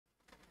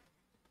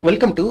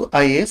Welcome to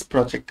IAS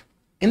Project.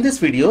 In this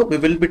video, we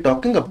will be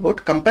talking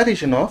about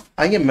comparison of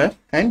IMF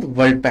and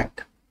World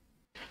Bank.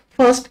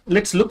 First,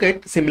 let's look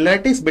at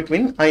similarities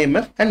between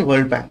IMF and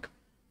World Bank.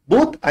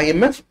 Both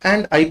IMF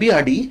and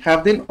IBRD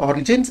have their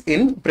origins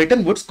in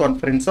Bretton Woods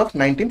Conference of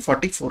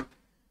 1944.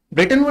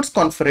 Bretton Woods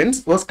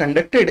Conference was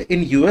conducted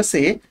in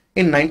USA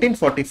in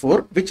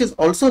 1944, which is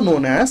also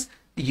known as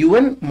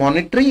UN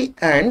Monetary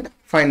and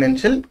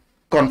Financial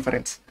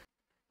Conference.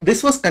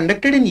 This was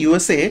conducted in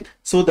USA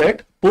so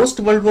that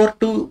post-World War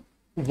II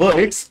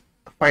world's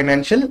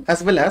financial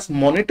as well as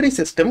monetary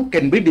system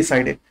can be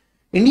decided.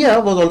 India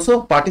was also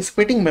a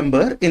participating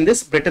member in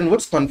this Bretton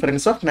Woods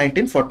Conference of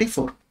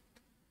 1944.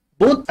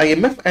 Both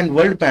IMF and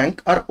World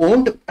Bank are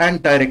owned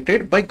and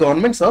directed by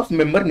governments of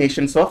member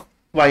nations of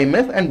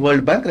IMF and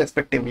World Bank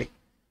respectively.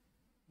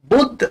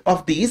 Both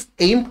of these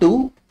aim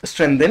to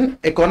strengthen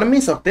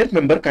economies of their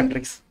member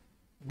countries.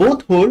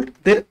 Both hold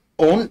their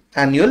own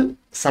annual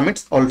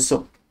summits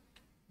also.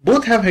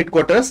 Both have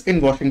headquarters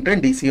in Washington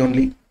DC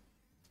only.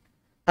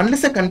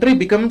 Unless a country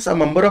becomes a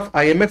member of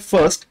IMF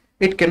first,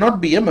 it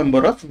cannot be a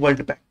member of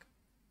World Bank.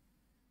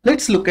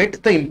 Let's look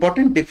at the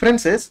important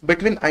differences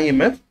between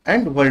IMF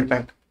and World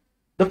Bank.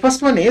 The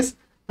first one is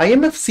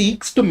IMF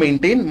seeks to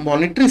maintain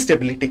monetary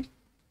stability.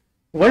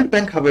 World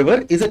Bank,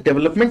 however, is a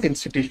development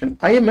institution.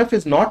 IMF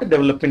is not a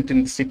development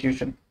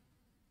institution.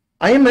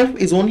 IMF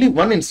is only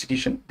one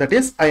institution, that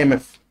is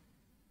IMF.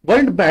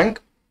 World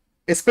Bank,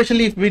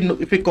 especially if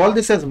we call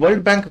this as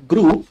World Bank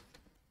Group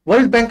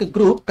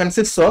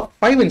consists of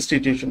 5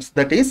 institutions,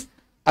 that is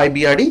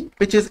IBRD,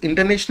 which is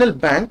International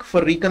Bank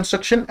for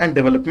Reconstruction and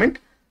Development,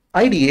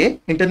 IDA,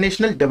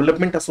 International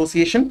Development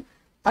Association,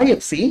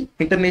 IFC,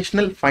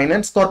 International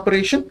Finance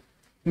Corporation,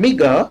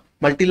 MIGA,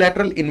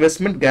 Multilateral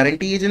Investment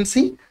Guarantee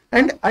Agency,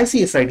 and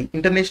ICSID,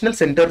 International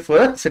Center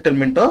for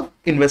Settlement of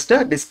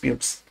Investor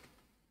Disputes.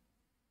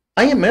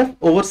 IMF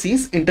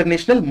oversees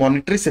international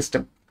monetary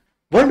system.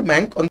 World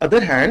Bank, on the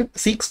other hand,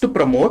 seeks to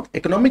promote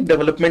economic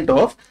development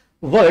of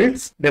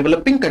world's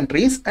developing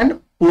countries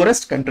and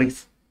poorest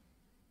countries.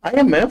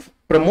 IMF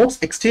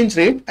promotes exchange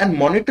rate and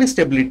monetary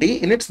stability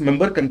in its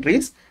member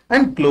countries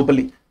and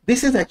globally.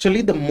 This is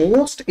actually the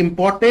most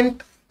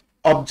important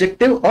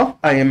objective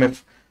of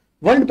IMF.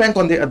 World Bank,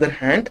 on the other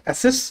hand,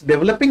 assists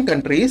developing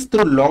countries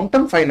through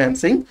long-term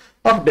financing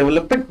of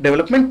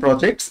development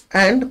projects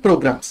and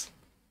programs.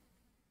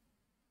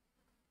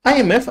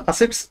 IMF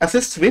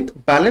assists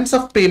with balance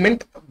of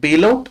payment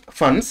bailout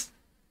funds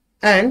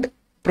and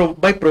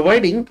by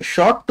providing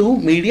short to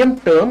medium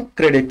term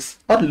credits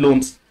or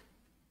loans.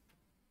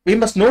 We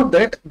must note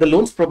that the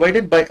loans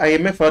provided by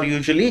IMF are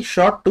usually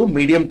short to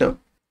medium term.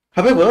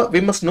 However, we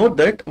must note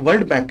that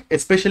World Bank,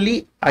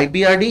 especially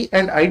IBRD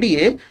and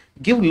IDA,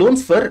 give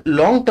loans for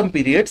long term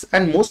periods,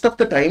 and most of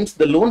the times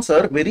the loans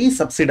are very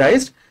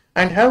subsidized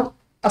and have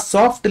a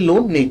soft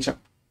loan nature.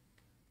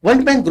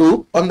 World Bank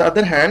Group, on the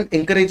other hand,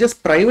 encourages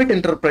private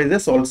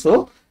enterprises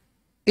also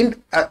in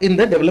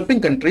the developing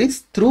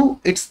countries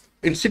through its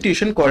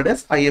institution called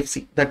as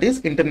IFC, that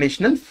is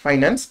International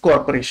Finance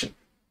Corporation.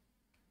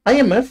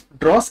 IMF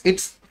draws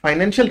its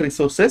financial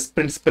resources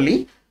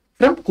principally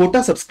from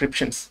quota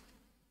subscriptions.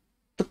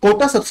 The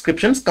quota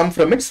subscriptions come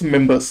from its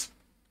members.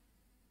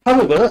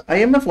 However,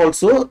 IMF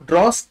also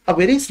draws a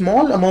very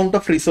small amount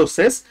of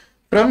resources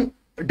from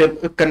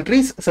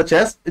countries such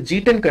as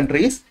G10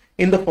 countries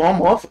in the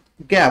form of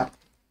GAP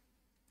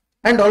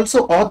and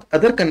also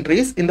other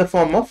countries in the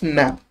form of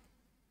NAB.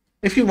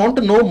 If you want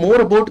to know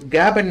more about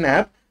GAP and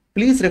NAB,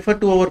 please refer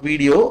to our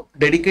video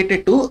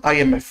dedicated to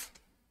IMF.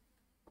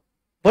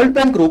 World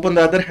Bank Group, on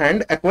the other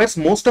hand, acquires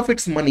most of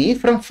its money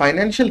from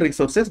financial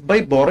resources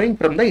by borrowing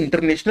from the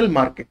international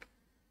market.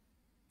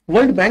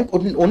 World Bank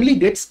only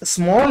gets a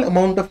small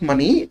amount of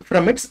money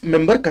from its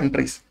member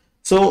countries.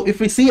 So if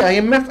we see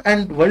IMF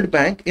and World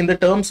Bank in the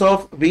terms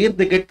of where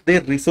they get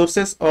their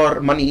resources or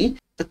money,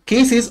 the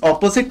case is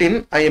opposite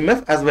in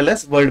IMF as well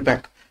as World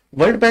Bank.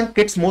 World Bank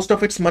gets most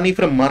of its money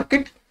from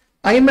market,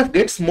 IMF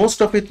gets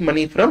most of its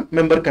money from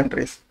member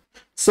countries.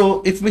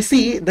 So if we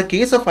see, the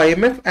case of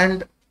IMF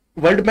and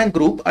World Bank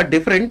Group are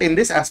different in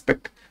this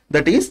aspect,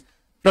 that is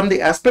from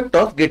the aspect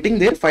of getting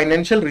their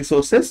financial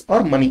resources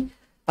or money.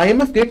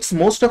 IMF gets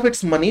most of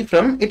its money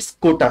from its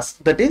quotas,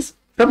 that is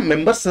from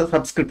member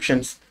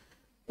subscriptions.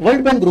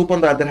 World Bank Group,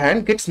 on the other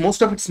hand, gets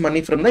most of its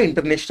money from the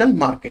international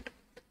market.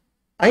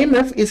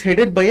 IMF is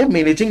headed by a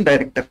managing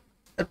director.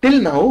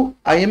 Till now,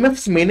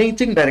 IMF's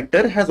managing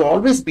director has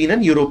always been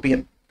an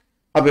European.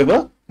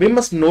 However, we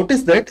must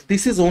notice that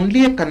this is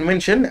only a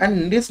convention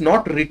and is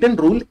not written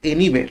rule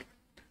anywhere.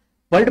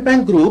 World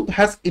Bank Group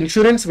has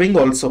insurance wing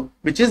also,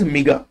 which is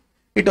MIGA.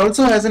 It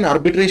also has an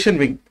arbitration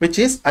wing, which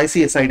is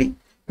ICSID.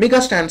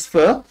 MIGA stands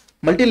for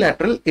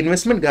Multilateral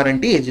Investment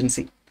Guarantee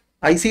Agency.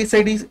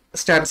 ICSID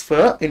stands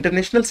for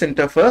International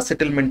Center for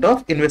Settlement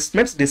of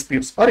Investment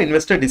Disputes or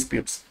Investor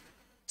Disputes.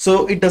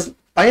 So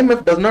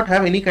IMF does not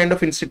have any kind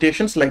of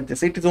institutions like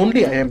this. It is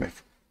only IMF.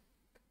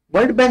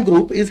 World Bank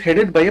Group is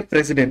headed by a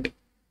president.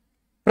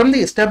 From the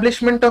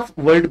establishment of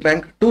World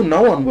Bank to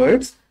now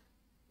onwards,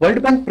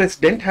 World Bank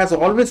president has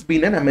always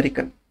been an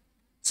American.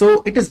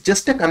 So it is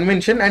just a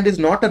convention and is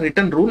not a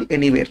written rule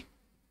anywhere.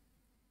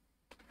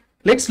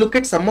 Let's look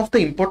at some of the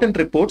important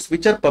reports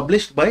which are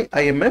published by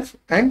IMF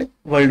and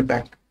World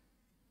Bank.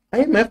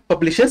 IMF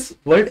publishes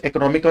World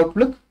Economic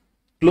Outlook,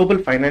 Global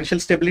Financial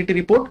Stability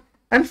Report,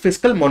 and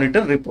Fiscal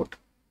Monitor Report.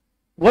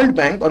 World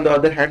Bank, on the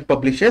other hand,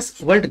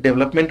 publishes World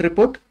Development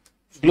Report,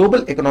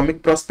 Global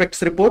Economic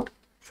Prospects Report,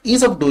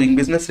 Ease of Doing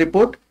Business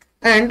Report,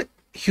 and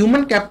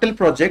Human Capital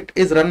Project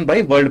is run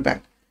by World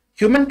Bank.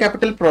 Human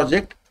Capital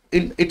Project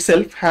in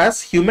itself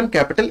has Human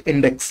Capital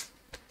Index.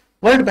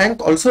 World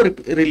Bank also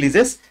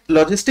releases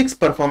Logistics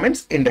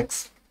Performance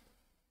Index.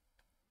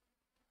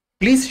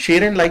 Please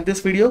share and like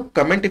this video,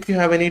 comment if you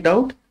have any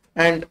doubt,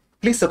 and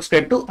please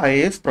subscribe to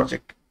IAS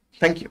Project.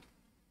 Thank you.